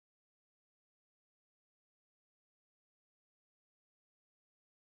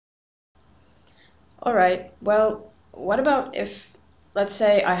All right. Well, what about if, let's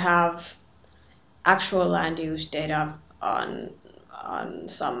say, I have actual land use data on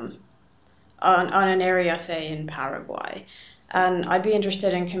some on an area, say in Paraguay, and I'd be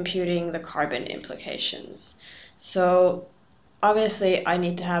interested in computing the carbon implications. So obviously, I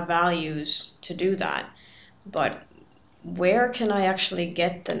need to have values to do that, but where can I actually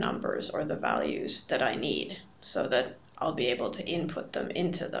get the numbers or the values that I need so that I'll be able to input them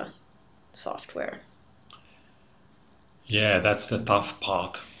into the software? Yeah, that's the tough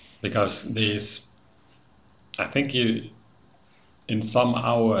part because these, I think in some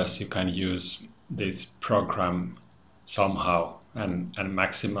hours you can use this program somehow and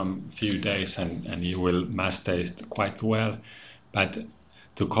maximum few days and you will master it quite well. But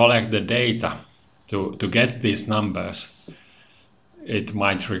to collect the data, to get these numbers, it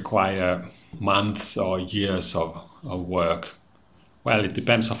might require months or years of work. Well, it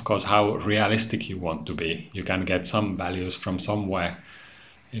depends, of course, how realistic you want to be. You can get some values from somewhere,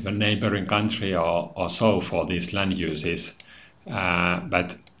 even neighboring country or so for these land uses.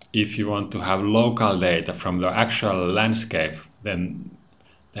 But if you want to have local data from the actual landscape, then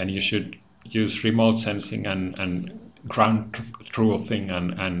you should use remote sensing and ground truthing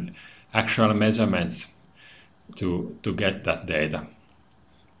and actual measurements to get that data.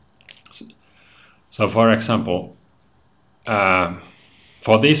 So for example,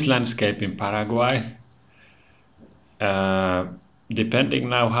 for this landscape in Paraguay, depending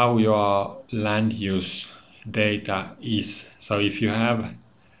now how your land use data is, so if you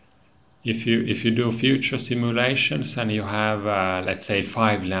do future simulations and you have let's say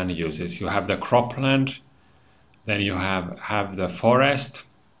 5 land uses, you have the cropland, then you have the forest,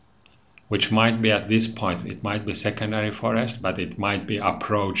 which might be at this point, it might be secondary forest, but it might be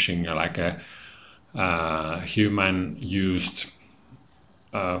approaching like a human used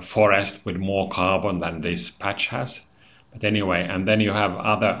forest with more carbon than this patch has. But anyway, and then you have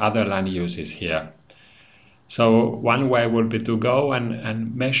other land uses here. So one way would be to go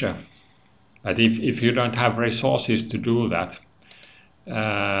and measure. But if you don't have resources to do that,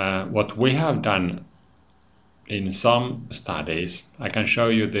 what we have done in some studies, I can show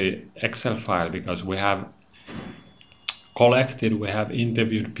you the Excel file because we have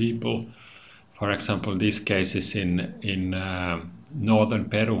interviewed people. For example, this case is in northern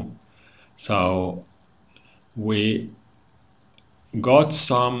Peru. So we got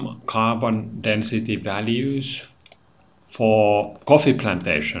some carbon density values for coffee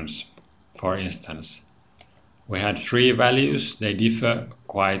plantations, for instance. We had 3 values. They differ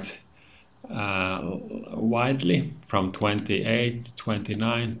quite widely from 28,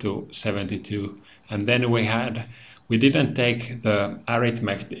 29 to 72. And then we didn't take the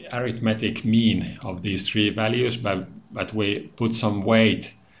arithmetic mean of these 3 values, but we put some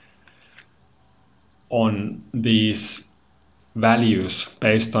weight on these values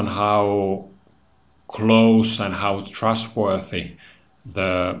based on how close and how trustworthy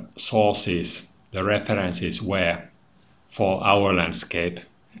the sources, the references were for our landscape.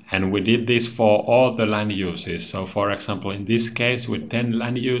 And we did this for all the land uses. So for example, in this case with 10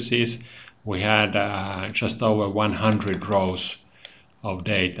 land uses, we had just over 100 rows of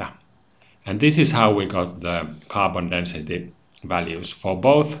data. And this is how we got the carbon density values for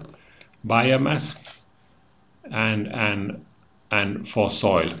both biomass and for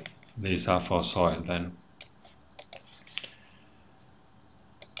soil. These are for soil then.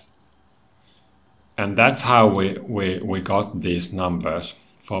 And that's how we got these numbers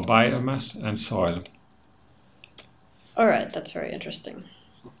for biomass and soil. All right, that's very interesting.